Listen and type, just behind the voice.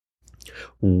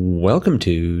Welcome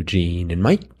to Gene and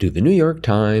Mike do the New York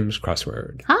Times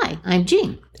crossword. Hi, I'm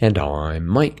Jean. And I'm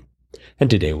Mike. And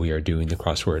today we are doing the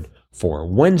crossword for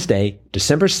Wednesday,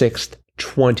 December 6th,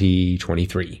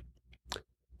 2023.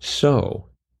 So,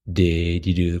 did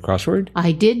you do the crossword?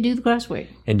 I did do the crossword.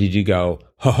 And did you go,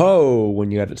 ho-ho, when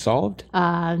you got it solved?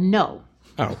 No.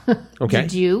 Oh, okay.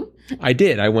 Did you? I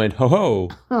did. I went, ho-ho.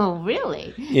 Oh,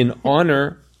 really? In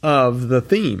honor of the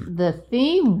theme. The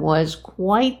theme was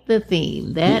quite the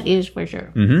theme. That is for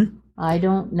sure. Mm-hmm. I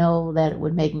don't know that it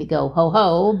would make me go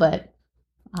ho-ho, but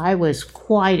I was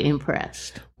quite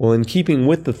impressed. Well, in keeping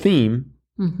with the theme,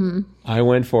 I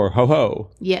went for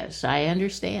ho-ho. Yes, I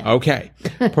understand. Okay.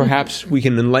 Perhaps we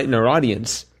can enlighten our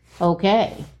audience.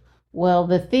 Okay. Well,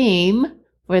 the theme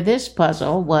for this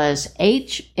puzzle was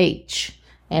HH.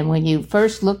 And when you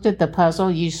first looked at the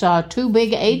puzzle, you saw two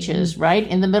big H's right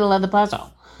in the middle of the puzzle.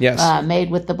 Yes.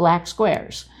 Made with the black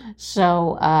squares.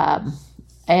 So,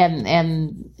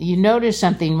 and you notice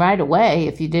something right away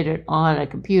if you did it on a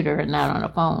computer and not on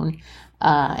a phone,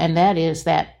 and that is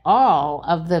that all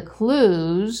of the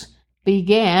clues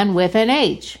began with an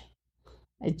H.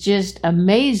 It's just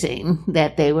amazing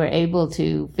that they were able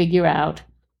to figure out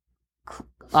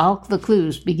all the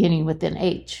clues beginning with an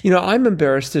H. You know, I'm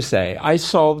embarrassed to say I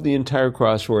solved the entire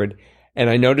crossword and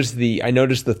I noticed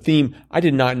the theme. I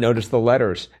did not notice the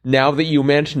letters. Now that you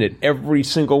mention it, every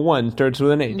single one starts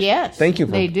with an H. Yes. Thank you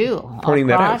for they do. pointing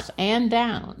that out. Across and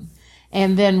down.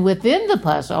 And then within the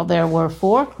puzzle, there were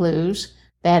 4 clues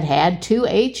that had 2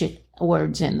 H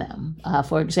words in them.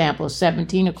 For example,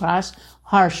 17 across,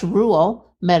 harsh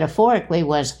rule, metaphorically,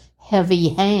 was heavy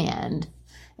hand.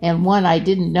 And one I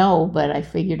didn't know, but I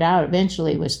figured out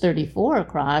eventually was 34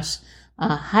 across,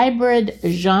 a hybrid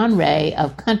genre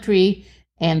of country,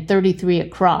 and 33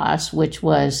 across, which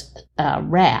was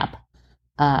rap,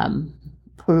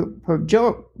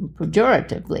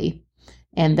 pejoratively,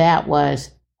 and that was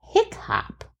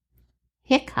HICKHOP.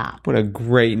 HICKHOP. What a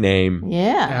great name.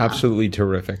 Yeah. Absolutely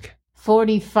terrific.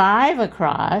 45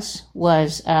 across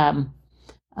was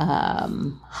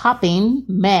hopping,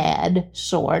 mad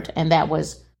sort, and that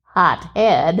was hot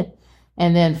head.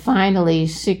 And then finally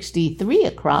 63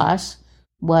 across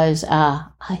was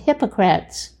a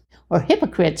hypocrite's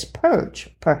perch,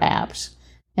 perhaps,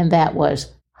 and that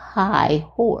was high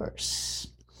horse.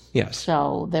 Yes.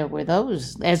 So there were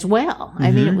those as well.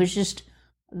 I mean, it was just,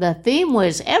 the theme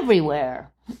was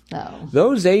everywhere. So.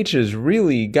 Those H's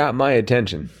really got my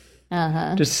attention.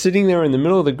 Just sitting there in the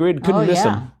middle of the grid, couldn't miss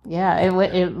them. Yeah,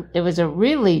 it was a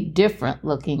really different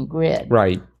looking grid.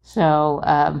 Right. So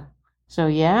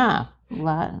yeah.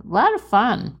 A lot of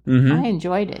fun. I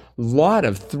enjoyed it. A lot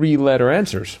of 3-letter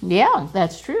answers. Yeah,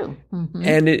 that's true.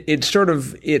 And it sort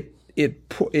of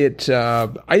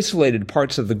isolated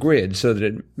parts of the grid so that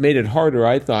it made it harder,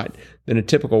 I thought, than a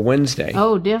typical Wednesday.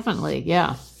 Oh, definitely.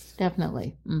 Yeah,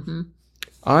 definitely.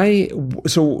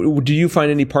 So do you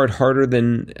find any part harder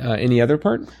than any other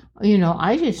part? You know,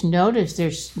 I just noticed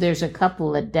there's a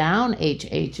couple of down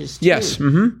HHs too. Yes.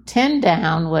 10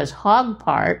 down was hog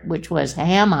part, which was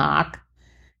hammock,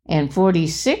 and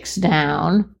 46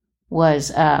 down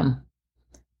was what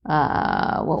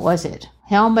was it?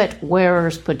 Helmet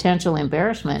wearer's potential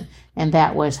embarrassment, and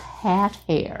that was hat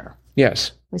hair.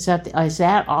 Yes. Is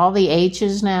that all the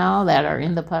H's now that are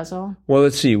in the puzzle? Well,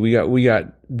 let's see. We got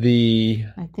the.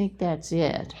 I think that's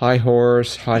it. High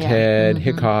horse, hot head,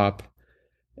 HICKHOP,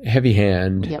 heavy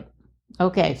hand. Yep.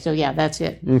 Okay, so yeah, that's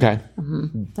it. Okay.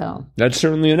 So that's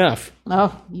certainly enough.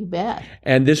 Oh, you bet.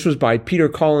 And this was by Peter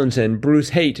Collins and Bruce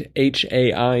Haight, Haight.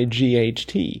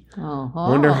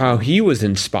 Wonder how he was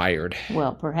inspired.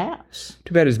 Well, perhaps.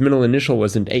 Too bad his middle initial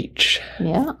wasn't H.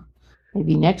 Yeah.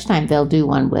 Maybe next time they'll do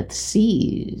one with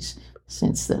C's,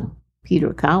 since the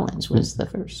Peter Collins was the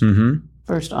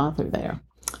first author there.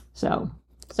 So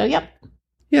yep.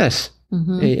 Yes.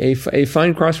 A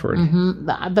fine crossword.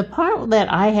 The part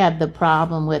that I had the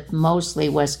problem with mostly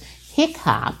was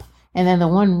HICKHOP, and then the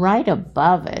one right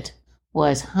above it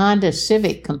was Honda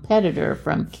Civic Competitor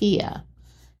from Kia.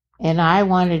 And I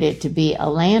wanted it to be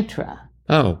Elantra.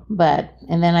 Oh.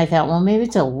 And then I thought, well, maybe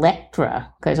it's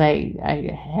Electra, because I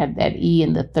had that E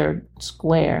in the third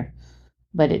square.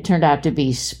 But it turned out to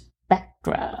be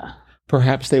Spectra.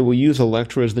 Perhaps they will use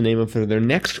Electra as the name for their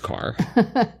next car.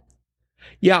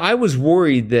 Yeah, I was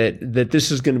worried that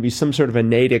this is going to be some sort of a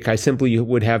Natick. I simply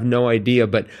would have no idea,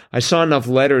 but I saw enough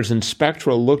letters and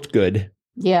Spectra looked good.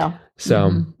 Yeah.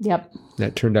 So Yep.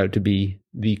 That turned out to be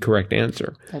the correct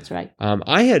answer. That's right.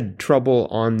 I had trouble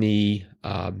on the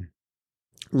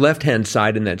left-hand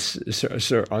side, and that's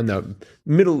on the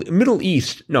Middle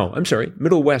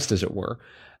West, as it were,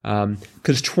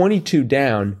 because 22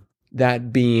 down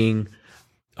that being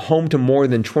home to more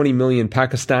than 20 million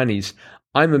Pakistanis.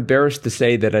 I'm embarrassed to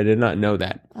say that I did not know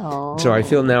that. Oh. So I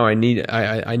feel now I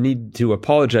need to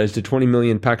apologize to 20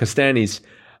 million Pakistanis.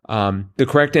 The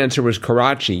correct answer was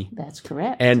Karachi. That's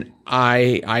correct. And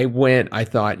I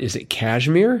thought, is it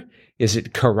Kashmir? Is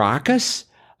it Caracas?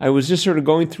 I was just sort of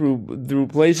going through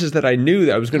places that I knew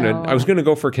that I was gonna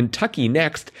go for Kentucky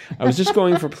next. I was just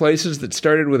going for places that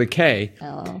started with a K,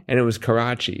 and it was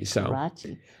Karachi. So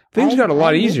Karachi. things got a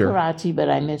lot easier. Karachi, but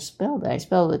I misspelled it. I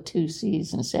spelled with 2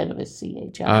 C's instead of a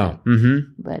CHI. Oh,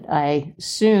 But I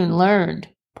soon learned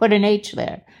put an H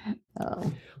there.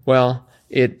 Oh. Well,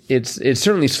 it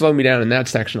certainly slowed me down in that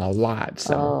section a lot.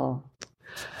 So,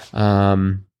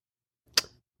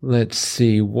 let's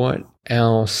see what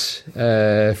else.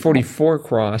 44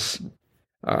 cross,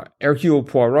 Hercule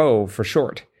Poirot for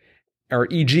short, or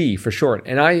EG for short,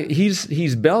 and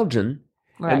he's Belgian.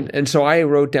 Right. And so I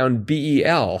wrote down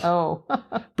BEL. Oh.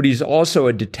 But he's also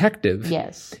a detective.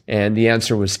 Yes. And the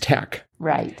answer was tech.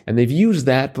 Right. And they've used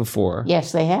that before.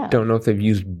 Yes, they have. Don't know if they've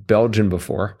used Belgian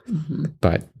before.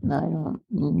 But no, I don't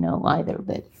know either.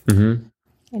 But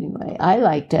anyway, I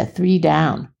liked 3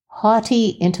 down. Haughty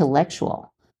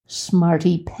intellectual,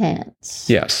 smarty pants.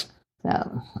 yes.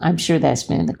 So I'm sure that's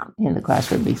been in the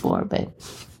crossword before,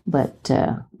 but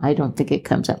I don't think it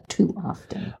comes up too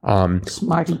often.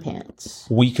 Smarty pants.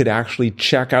 We could actually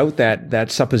check out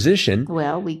that supposition.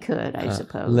 Well, we could, I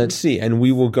suppose. Let's see. And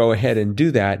we will go ahead and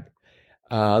do that.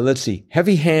 Let's see.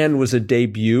 Heavy Hand was a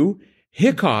debut.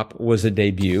 HICKHOP was a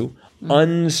debut.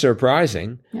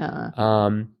 Unsurprising.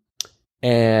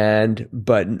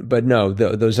 But no,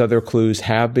 those other clues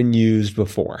have been used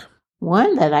before.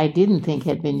 One that I didn't think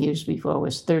had been used before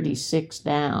was 36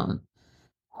 down.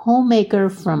 Homemaker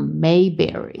from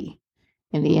Mayberry.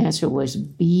 And the answer was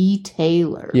B.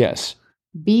 Taylor. Yes.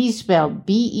 B spelled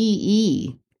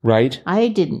B-E-E. Right?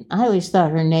 I always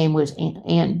thought her name was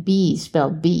Aunt B,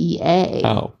 spelled B-E-A.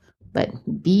 Oh. But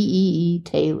B-E-E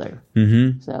Taylor.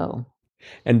 So.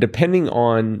 And depending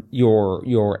on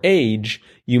your age,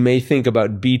 you may think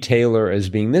about B. Taylor as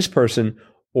being this person,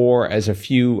 or as a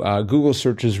few Google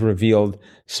searches revealed,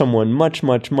 someone much,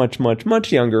 much, much, much,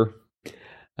 much younger.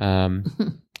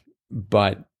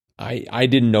 But I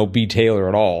didn't know B. Taylor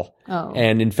at all. Oh.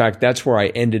 And in fact, that's where I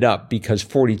ended up, because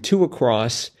 42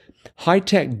 across,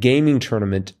 high-tech gaming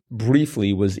tournament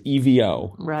briefly was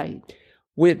EVO. Right.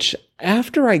 Which,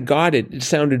 after I got it, it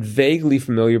sounded vaguely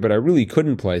familiar, but I really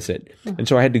couldn't place it. And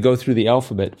so I had to go through the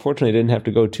alphabet. Fortunately, I didn't have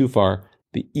to go too far.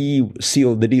 The E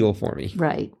sealed the deal for me.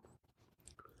 Right.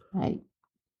 Right.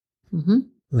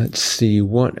 Let's see,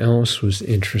 what else was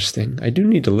interesting? I do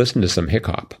need to listen to some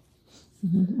HICKHOP.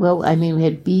 Well, I mean, we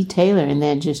had B. Taylor, and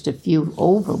then just a few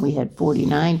over, we had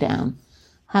 49 down.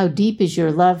 How deep is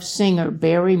your love, singer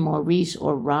Barry, Maurice,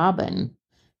 or Robin?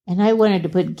 And I wanted to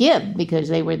put Gibb because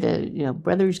they were the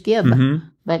brothers Gibb,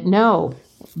 but no,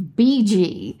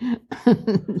 BG.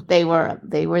 they were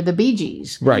the Bee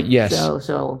Gees. Right. Yes.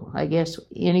 So I guess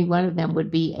any one of them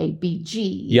would be a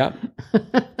BG. Yep.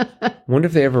 Wonder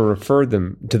if they ever referred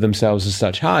them to themselves as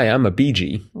such. Hi, I'm a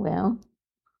BG. Well,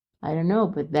 I don't know,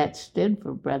 but that stood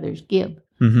for Brothers Gibb.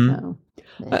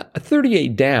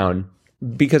 38 down,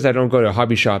 because I don't go to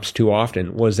hobby shops too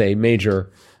often, was a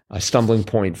major stumbling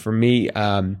point for me.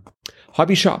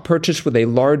 Hobby shop purchase with a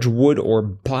large wood or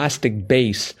plastic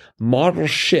base, model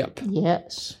ship.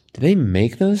 Yes. Do they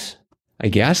make those? I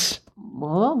guess.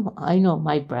 Well, I know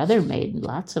my brother made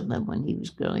lots of them when he was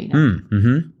growing up.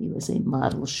 He was a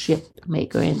model ship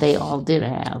maker, and they all did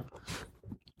have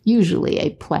usually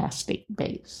a plastic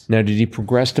base. Now, did he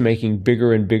progress to making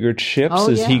bigger and bigger ships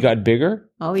as he got bigger?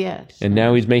 Oh, yes. And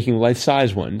now he's making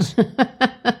life-size ones.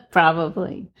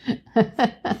 Probably.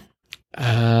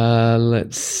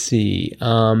 Let's see.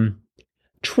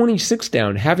 26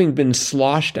 down, having been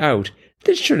sloshed out.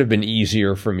 This should have been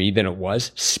easier for me than it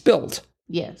was. Spilt.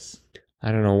 Yes.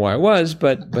 I don't know why it was,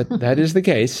 but that is the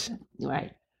case.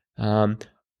 Right.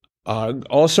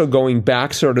 Also going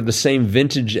back sort of the same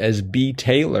vintage as B.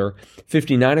 Taylor,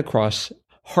 59 across,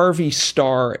 Harvey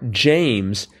Star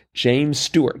James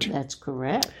Stewart. That's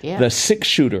correct, yeah. The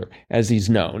 6-shooter, as he's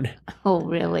known. Oh,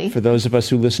 really? For those of us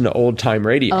who listen to old-time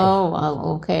radio.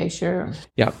 Oh, okay, sure.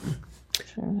 Yep.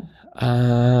 Sure.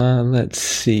 Let's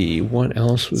see. What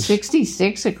else was...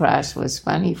 66 across was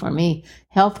funny for me.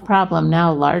 Health problem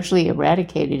now largely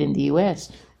eradicated in the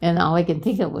U.S., and all I can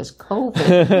think of was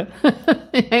COVID.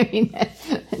 I mean, that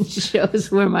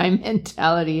shows where my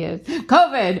mentality is.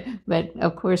 COVID! But,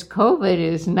 of course, COVID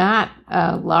is not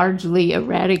largely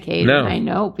eradicated. No. I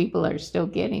know people are still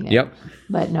getting it. Yep.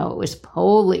 But, no, it was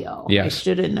polio. Yes. I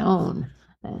should have known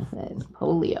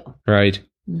polio. Right.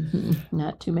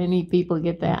 Not too many people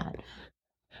get that.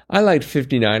 I liked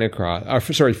 49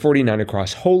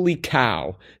 across. Holy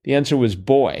cow. The answer was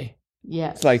boy.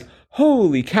 Yes. It's like,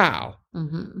 holy cow.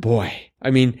 Boy.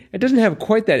 I mean, it doesn't have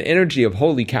quite that energy of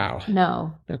holy cow.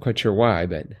 No. Not quite sure why,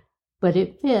 but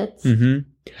it fits.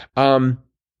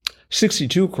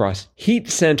 62 across. Heat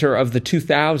center of the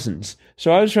 2000s.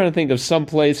 So I was trying to think of some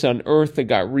place on Earth that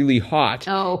got really hot.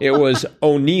 Oh. It was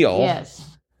O'Neill.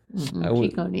 Yes.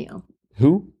 Sheik O'Neill.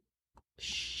 Who?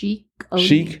 Sheik O'Neill.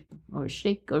 Sheik? Or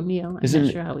Sheik O'Neill. I'm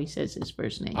not sure how he says his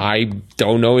first name. I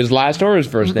don't know his last or his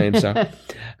first name, so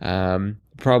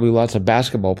probably lots of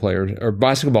basketball players or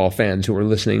basketball fans who are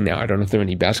listening now. I don't know if there are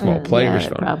any basketball players.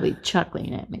 They're probably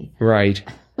chuckling at me. Right.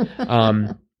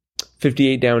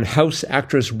 58 down. House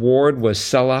actress Ward was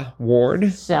Sella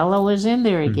Ward. Sella was in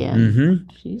there again.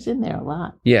 She's in there a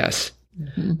lot. Yes.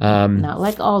 Not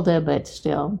like Alda, but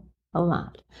still a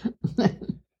lot.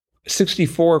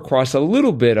 64 across. A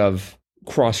little bit of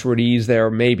crosswordese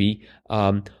there, maybe.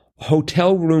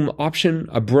 Hotel room option,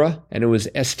 abra, and it was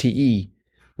STE,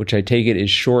 which I take it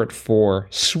is short for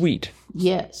suite.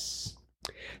 Yes.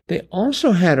 They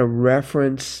also had a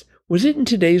reference, was it in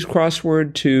today's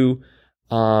crossword, to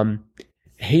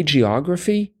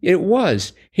hagiography? It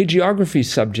was. Hagiography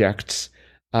subjects,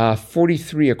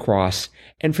 43 across.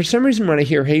 And for some reason, when I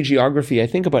hear hagiography, I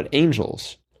think about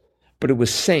angels, but it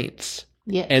was saints.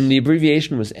 Yes. And the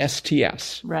abbreviation was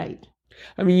STS. Right.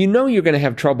 I mean, you know you're going to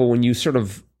have trouble when you sort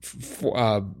of,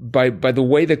 by the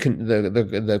way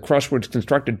the crossword's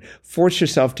constructed, force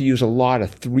yourself to use a lot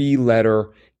of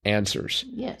 3-letter answers.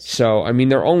 Yes. So, I mean,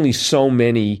 there are only so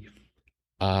many,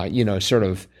 top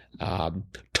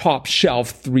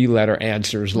shelf 3-letter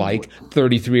answers like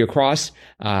 33 across,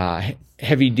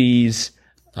 heavy D's,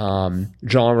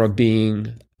 genre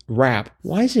being rap.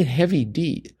 Why is it heavy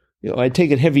D? I take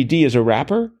it heavy D as a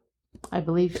rapper? I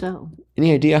believe so.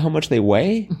 Any idea how much they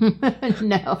weigh?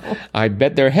 No. I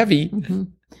bet they're heavy.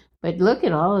 But look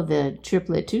at all of the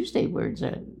Triplet Tuesday words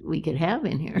that we could have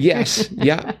in here. Yes.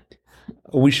 Yeah.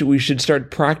 We should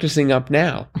start practicing up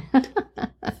now.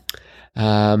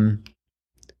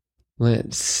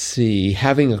 Let's see.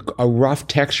 Having a rough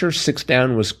texture, 6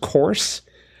 down was coarse,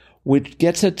 which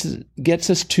gets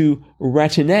us to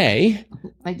retin-A.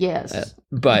 Yes.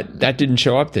 But that didn't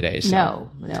show up today.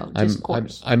 So no, just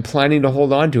coarse. I'm planning to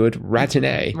hold on to it,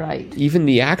 retin-A. Right. Even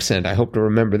the accent, I hope to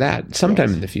remember that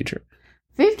sometime in the future.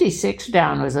 56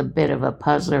 down was a bit of a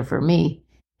puzzler for me.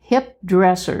 Hip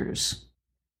dressers.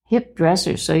 Hip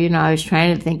dressers. So, I was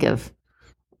trying to think of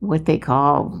what they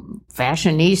call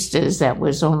fashionistas that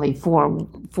was only four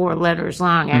letters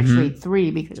long, actually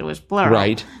 3 because it was plural.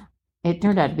 Right. It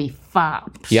turned out to be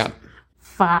fops. Yeah.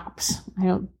 Fops. I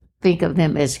don't think of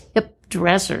them as hip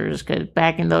dressers because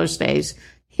back in those days,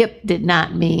 hip did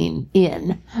not mean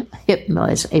in. Hip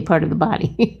was a part of the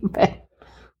body.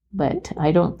 But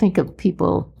I don't think of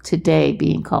people today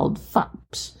being called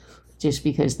fops just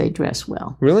because they dress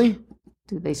well. Really?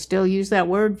 Do they still use that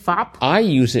word, fop? I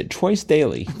use it twice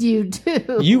daily. You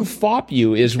do? You fop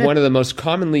you is one of my most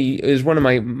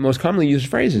commonly used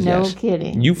phrases. No yes.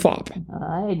 kidding. You fop.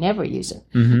 I never use it.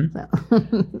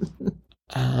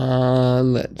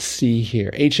 Let's see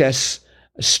here. HS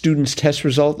student's test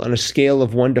result on a scale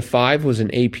of 1 to 5 was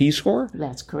an AP score.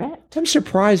 That's correct. I'm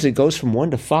surprised it goes from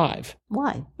 1 to 5.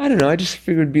 Why? I don't know. I just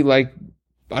figured it'd be like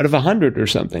out of 100 or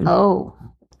something. Oh.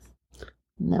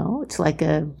 No, it's like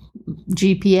a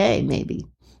GPA, maybe.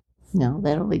 No,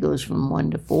 that only goes from 1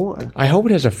 to 4. I hope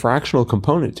it has a fractional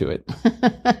component to it.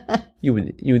 You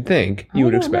would think. You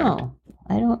would expect.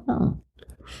 I don't know.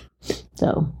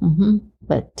 So,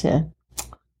 but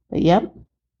yep.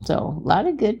 So a lot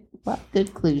of good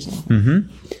clues in here.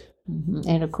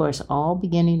 And of course, all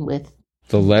beginning with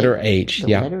the letter H. The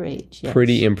letter H. Yes.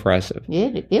 Pretty impressive.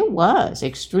 It was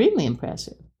extremely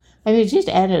impressive. I mean, it just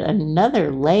added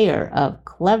another layer of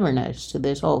cleverness to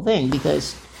this whole thing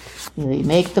because you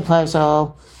make the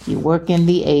puzzle, you work in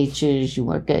the H's, you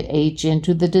work an H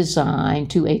into the design,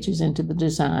 2 H's into the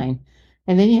design,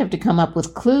 and then you have to come up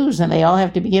with clues, and they all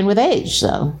have to begin with H.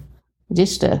 So,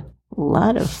 just a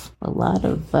lot of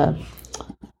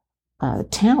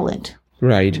talent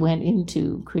went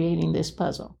into creating this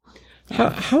puzzle.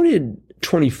 How did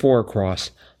 24 across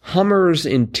Hummer's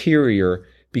interior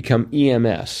become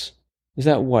EMS? Is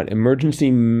that what,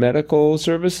 emergency medical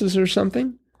services or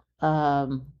something? I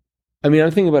mean,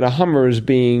 I'm thinking about a Hummer as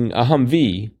being a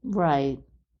Humvee. Right.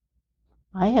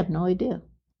 I have no idea.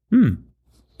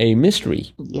 A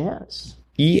mystery. Yes.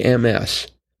 EMS.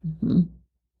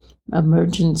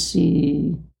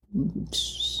 Emergency.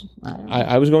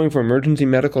 I was going for emergency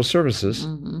medical services.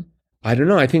 I don't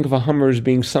know. I think of a Hummer as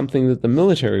being something that the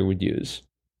military would use.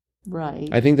 Right.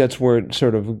 I think that's where it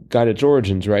sort of got its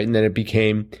origins, right? And then it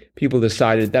became, people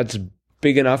decided that's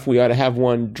big enough. We ought to have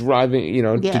one driving,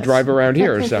 to drive around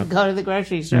here. So go to the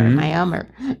grocery store in my Hummer.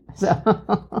 So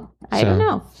I don't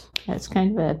know. That's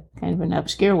kind of an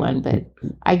obscure one, but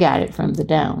I got it from the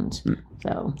Downs.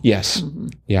 So yes,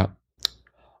 yeah.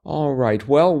 All right.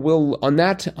 Well, we'll on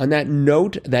that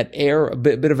note, that air, a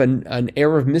bit of an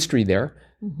air of mystery there.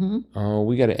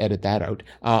 We got to edit that out.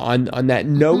 On that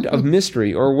note of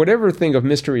mystery, or whatever thing of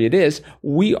mystery it is,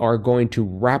 we are going to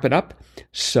wrap it up.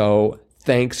 So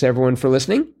thanks everyone for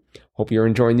listening. Hope you're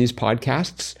enjoying these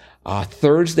podcasts.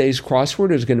 Thursday's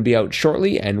crossword is going to be out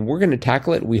shortly, and we're going to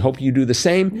tackle it. We hope you do the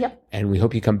same. Yep. And we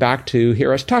hope you come back to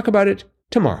hear us talk about it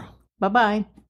tomorrow. Bye-bye.